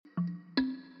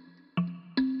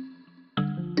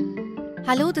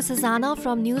Hello, this is Anna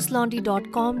from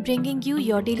newslaundry.com bringing you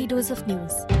your daily dose of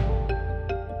news.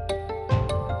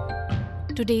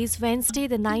 Today is Wednesday,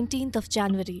 the 19th of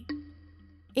January.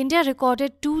 India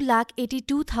recorded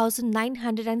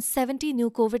 282,970 new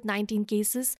COVID-19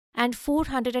 cases and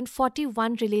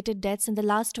 441 related deaths in the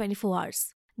last 24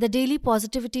 hours. The daily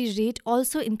positivity rate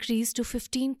also increased to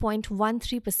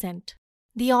 15.13%.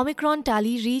 The Omicron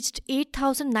tally reached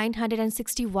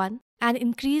 8,961, an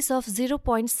increase of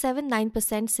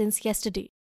 0.79% since yesterday.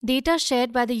 Data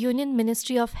shared by the Union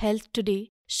Ministry of Health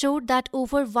today showed that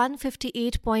over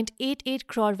 158.88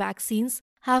 crore vaccines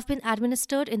have been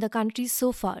administered in the country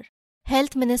so far.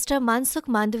 Health Minister Mansukh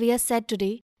Mandavia said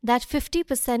today that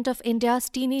 50% of India's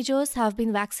teenagers have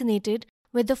been vaccinated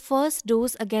with the first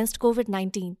dose against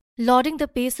COVID-19. Lauding the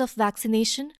pace of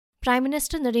vaccination, Prime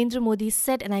Minister Narendra Modi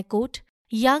said, and I quote,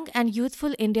 "Young and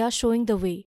youthful India showing the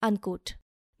way," unquote.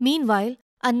 Meanwhile,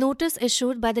 a notice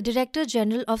issued by the Director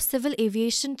General of Civil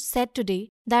Aviation said today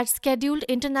that scheduled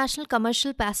international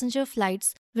commercial passenger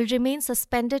flights will remain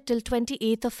suspended till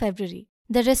 28th of February.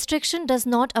 The restriction does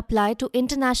not apply to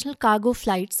international cargo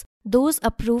flights, those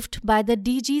approved by the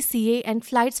DGCA, and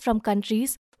flights from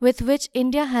countries with which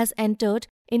India has entered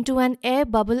into an air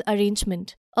bubble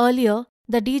arrangement. Earlier,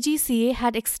 the DGCA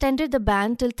had extended the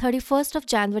ban till 31st of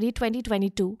January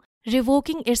 2022,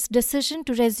 revoking its decision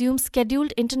to resume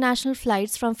scheduled international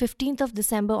flights from 15th of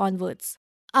December onwards.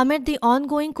 Amid the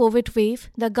ongoing COVID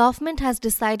wave, the government has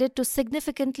decided to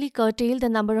significantly curtail the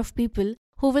number of people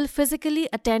who will physically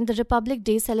attend the Republic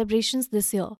Day celebrations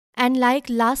this year. And like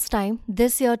last time,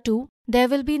 this year too, there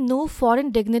will be no foreign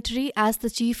dignitary as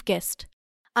the chief guest.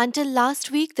 Until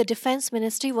last week, the Defence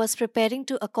Ministry was preparing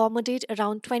to accommodate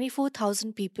around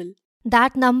 24,000 people.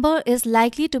 That number is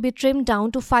likely to be trimmed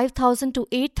down to 5,000 to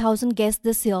 8,000 guests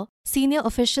this year, senior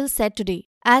officials said today.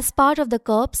 As part of the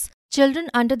curbs, children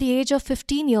under the age of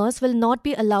 15 years will not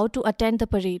be allowed to attend the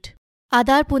parade.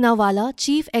 Adar Poonawalla,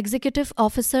 Chief Executive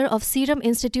Officer of Serum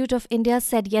Institute of India,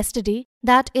 said yesterday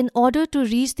that in order to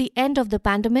reach the end of the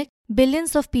pandemic,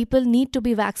 billions of people need to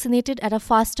be vaccinated at a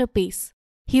faster pace.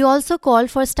 He also called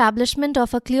for establishment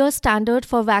of a clear standard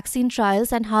for vaccine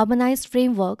trials and harmonized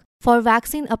framework for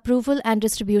vaccine approval and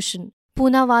distribution.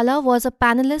 Poonawalla was a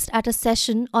panelist at a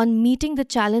session on meeting the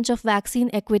challenge of vaccine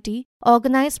equity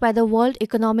organized by the World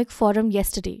Economic Forum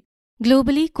yesterday.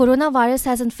 Globally, coronavirus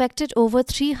has infected over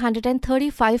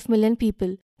 335 million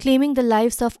people, claiming the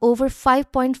lives of over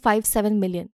 5.57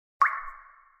 million.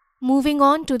 Moving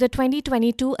on to the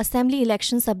 2022 Assembly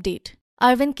elections update.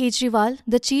 Arvind Kejriwal,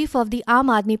 the chief of the Aam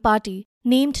Aadmi Party,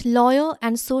 named lawyer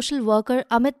and social worker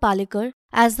Amit Palekar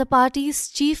as the party's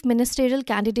chief ministerial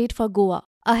candidate for Goa,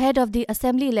 ahead of the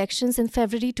Assembly elections in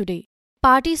February today.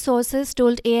 Party sources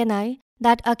told ANI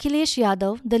that Akhilesh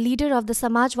Yadav, the leader of the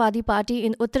Samajwadi Party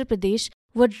in Uttar Pradesh,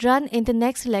 would run in the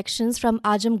next elections from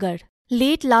Azamgarh.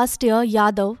 Late last year,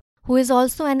 Yadav, who is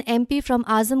also an MP from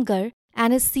Azamgarh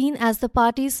and is seen as the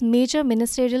party's major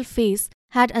ministerial face,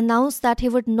 had announced that he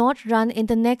would not run in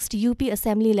the next UP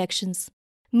Assembly elections.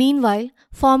 Meanwhile,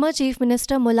 former Chief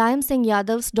Minister Mulayam Singh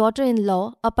Yadav's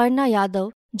daughter-in-law, Aparna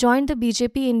Yadav, joined the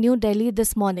BJP in New Delhi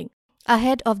this morning,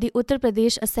 ahead of the Uttar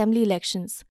Pradesh Assembly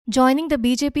elections. Joining the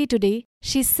BJP today,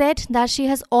 she said that she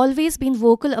has always been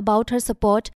vocal about her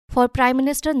support for Prime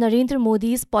Minister Narendra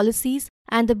Modi's policies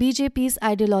and the BJP's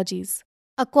ideologies.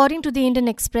 According to the Indian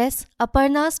Express,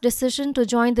 Aparna's decision to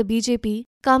join the BJP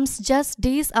comes just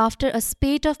days after a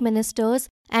spate of ministers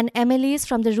and MLAs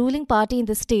from the ruling party in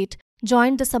the state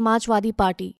joined the Samajwadi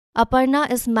Party.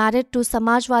 Aparna is married to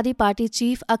Samajwadi Party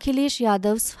chief Akhilesh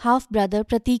Yadav's half-brother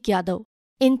Prateek Yadav.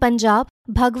 In Punjab,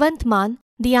 Bhagwant Mann,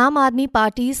 the Aam Aadmi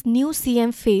Party's new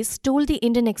CM face, told the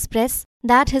Indian Express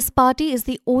that his party is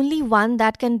the only one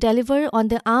that can deliver on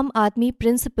the Aam Aadmi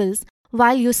principles,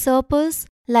 while usurpers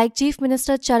like Chief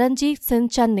Minister Charanjit Singh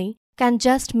Channi can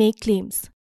just make claims.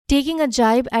 Taking a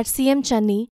jibe at CM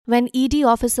Channi when ED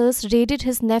officers raided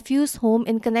his nephew's home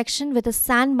in connection with a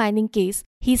sand mining case,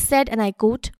 he said, and I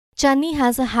quote, "Channi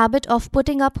has a habit of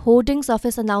putting up hoardings of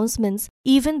his announcements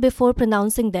even before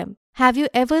pronouncing them. Have you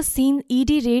ever seen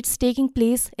ED raids taking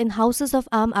place in houses of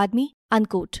Aam Aadmi?"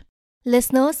 Unquote.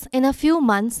 Listeners, in a few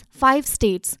months, 5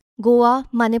 states, Goa,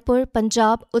 Manipur,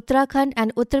 Punjab, Uttarakhand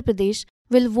and Uttar Pradesh,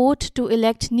 will vote to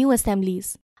elect new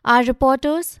assemblies. Our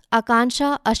reporters,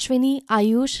 Akansha, Ashwini,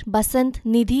 Ayush, Basant,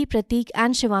 Nidhi, Prateek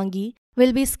and Shivangi,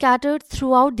 will be scattered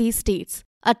throughout these states,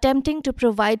 attempting to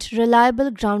provide reliable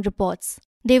ground reports.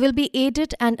 They will be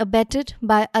aided and abetted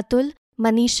by Atul,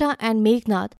 Manisha and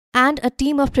Meghnad and a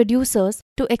team of producers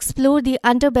to explore the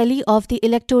underbelly of the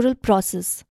electoral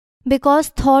process. Because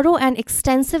thorough and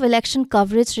extensive election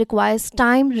coverage requires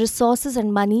time, resources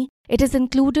and money, It is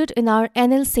included in our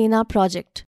NL Sena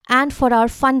project. And for our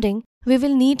funding, we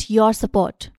will need your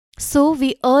support. So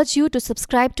we urge you to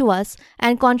subscribe to us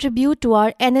and contribute to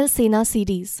our NL Sena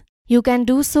series. You can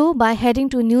do so by heading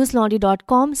to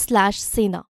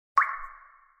newslaundry.com/Sena.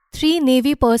 3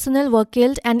 Navy personnel were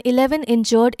killed and 11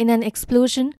 injured in an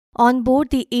explosion on board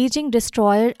the aging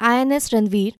destroyer INS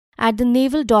Ranveer at the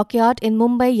naval dockyard in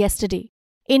Mumbai yesterday.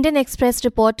 Indian Express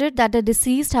reported that the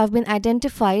deceased have been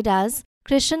identified as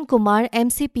Krishan Kumar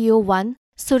MCPO-1,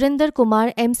 Surinder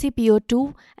Kumar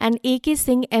MCPO-2 and AK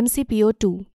Singh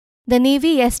MCPO-2. The Navy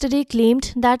yesterday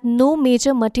claimed that no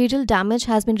major material damage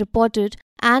has been reported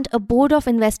and a board of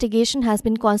investigation has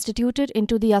been constituted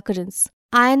into the occurrence.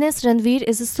 INS Ranveer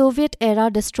is a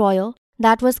Soviet-era destroyer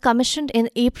that was commissioned in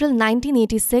April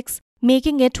 1986,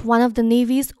 making it one of the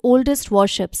Navy's oldest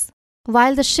warships.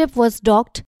 While the ship was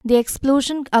docked, the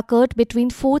explosion occurred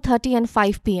between 4:30 and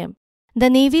 5 p.m. The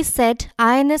Navy said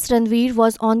INS Ranveer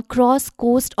was on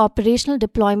cross-coast operational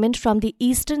deployment from the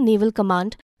Eastern Naval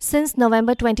Command since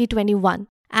November 2021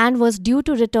 and was due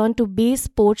to return to base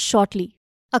port shortly.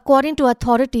 According to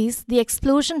authorities, the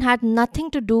explosion had nothing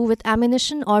to do with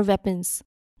ammunition or weapons.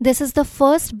 This is the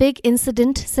first big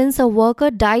incident since a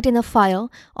worker died in a fire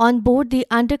on board the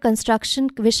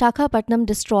under-construction Visakhapatnam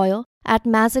destroyer at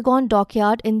Mazagon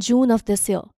Dockyard in June of this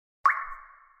year.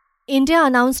 India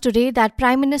announced today that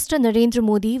Prime Minister Narendra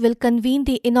Modi will convene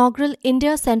the inaugural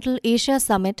India-Central Asia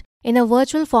Summit in a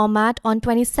virtual format on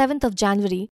 27th of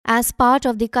January as part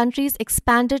of the country's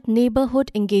expanded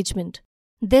neighborhood engagement.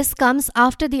 This comes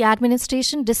after the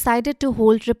administration decided to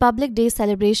hold Republic Day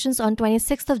celebrations on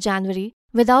 26th of January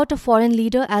without a foreign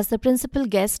leader as the principal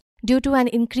guest due to an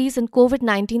increase in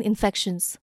COVID-19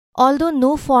 infections. Although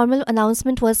no formal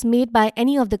announcement was made by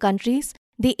any of the countries,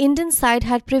 the Indian side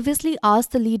had previously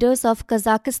asked the leaders of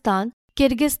Kazakhstan,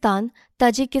 Kyrgyzstan,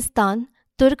 Tajikistan,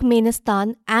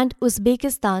 Turkmenistan and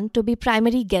Uzbekistan to be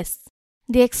primary guests.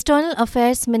 The External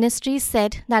Affairs Ministry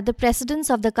said that the presidents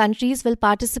of the countries will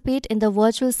participate in the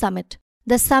virtual summit.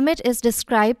 The summit is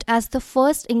described as the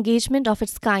first engagement of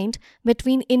its kind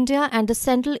between India and the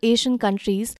Central Asian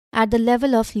countries at the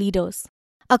level of leaders.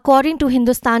 According to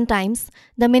Hindustan Times,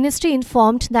 the ministry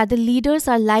informed that the leaders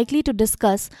are likely to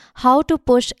discuss how to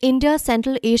push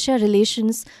India-Central Asia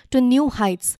relations to new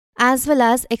heights, as well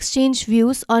as exchange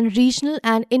views on regional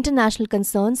and international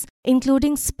concerns,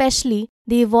 including especially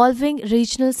the evolving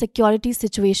regional security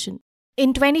situation.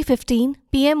 In 2015,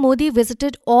 PM Modi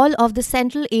visited all of the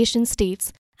Central Asian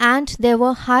states, and there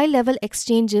were high-level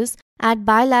exchanges at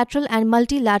bilateral and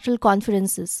multilateral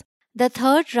conferences. The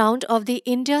third round of the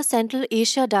India-Central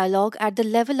Asia dialogue at the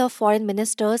level of foreign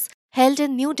ministers held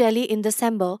in New Delhi in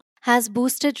December has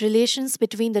boosted relations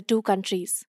between the two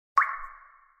countries.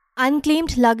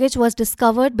 Unclaimed luggage was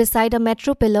discovered beside a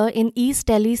metro pillar in East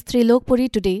Delhi's Trilokpuri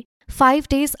today, 5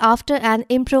 days after an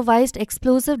improvised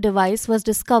explosive device was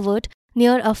discovered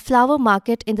near a flower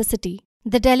market in the city.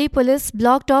 The Delhi police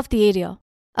blocked off the area.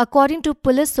 According to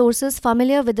police sources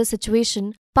familiar with the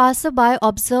situation, passerby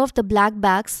observed the black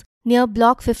bags near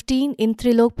Block 15 in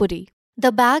Trilokpuri.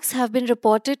 The bags have been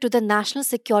reported to the National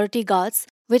Security Guards,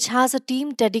 which has a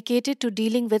team dedicated to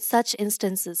dealing with such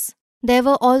instances. There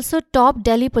were also top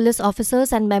Delhi police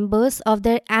officers and members of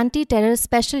their anti-terror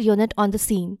special unit on the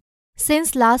scene.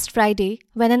 Since last Friday,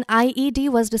 when an IED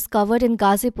was discovered in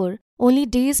Ghazipur, only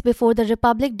days before the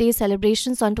Republic Day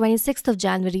celebrations on 26th of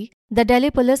January, the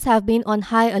Delhi police have been on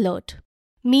high alert.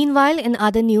 Meanwhile, in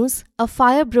other news, a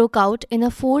fire broke out in a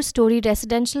 4-story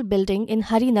residential building in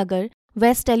Harinagar,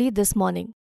 West Delhi this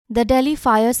morning. The Delhi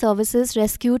Fire Services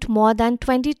rescued more than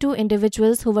 22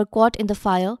 individuals who were caught in the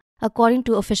fire, according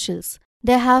to officials.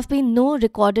 There have been no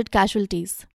recorded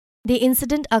casualties. The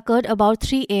incident occurred about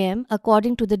 3 a.m.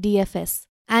 according to the DFS.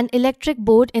 An electric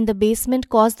board in the basement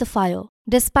caused the fire.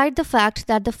 Despite the fact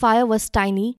that the fire was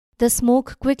tiny, the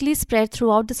smoke quickly spread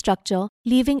throughout the structure,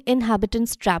 leaving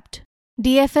inhabitants trapped.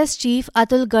 DFS Chief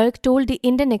Atul Garg told the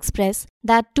Indian Express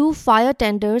that 2 fire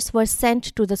tenders were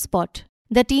sent to the spot.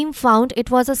 The team found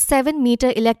it was a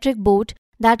 7-meter electric boat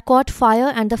that caught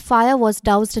fire and the fire was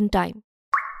doused in time.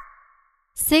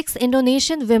 6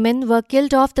 Indonesian women were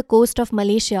killed off the coast of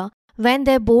Malaysia when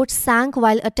their boat sank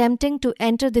while attempting to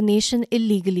enter the nation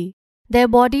illegally. Their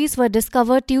bodies were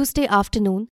discovered Tuesday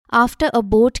afternoon after a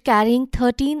boat carrying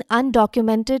 13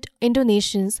 undocumented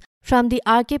Indonesians from the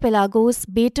archipelago's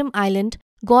Batam Island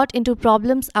got into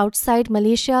problems outside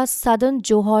Malaysia's southern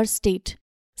Johor state.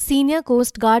 Senior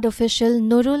Coast Guard official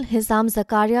Nurul Hizam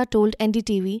Zakaria told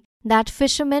NDTV that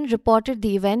fishermen reported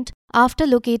the event after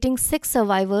locating 6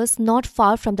 survivors not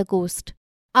far from the coast.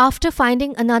 After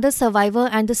finding another survivor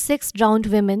and the 6 drowned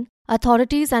women,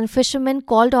 Authorities and fishermen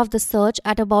called off the search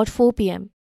at about 4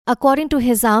 p.m. According to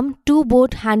Hizam, 2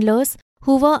 boat handlers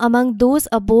who were among those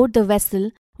aboard the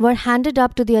vessel were handed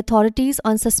up to the authorities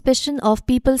on suspicion of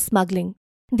people smuggling.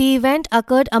 The event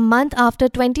occurred a month after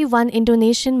 21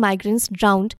 Indonesian migrants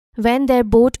drowned when their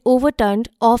boat overturned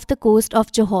off the coast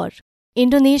of Johor.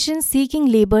 Indonesians seeking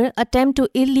labor attempt to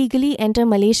illegally enter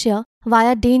Malaysia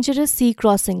via dangerous sea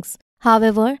crossings.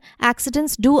 However,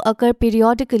 accidents do occur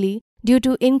periodically due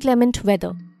to inclement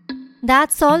weather.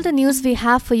 That's all the news we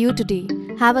have for you today.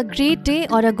 Have a great day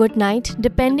or a good night,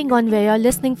 depending on where you're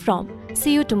listening from.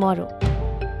 See you tomorrow.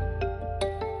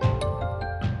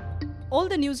 All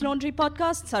the News Laundry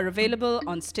podcasts are available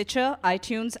on Stitcher,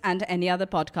 iTunes, and any other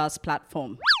podcast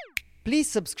platform. Please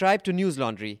subscribe to News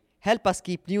Laundry. Help us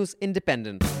keep news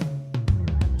independent.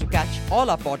 To catch all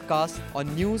our podcasts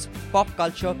on news, pop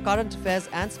culture, current affairs,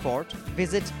 and sport,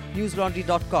 visit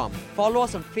newslaundry.com. Follow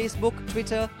us on Facebook,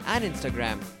 Twitter, and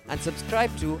Instagram, and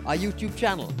subscribe to our YouTube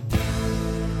channel.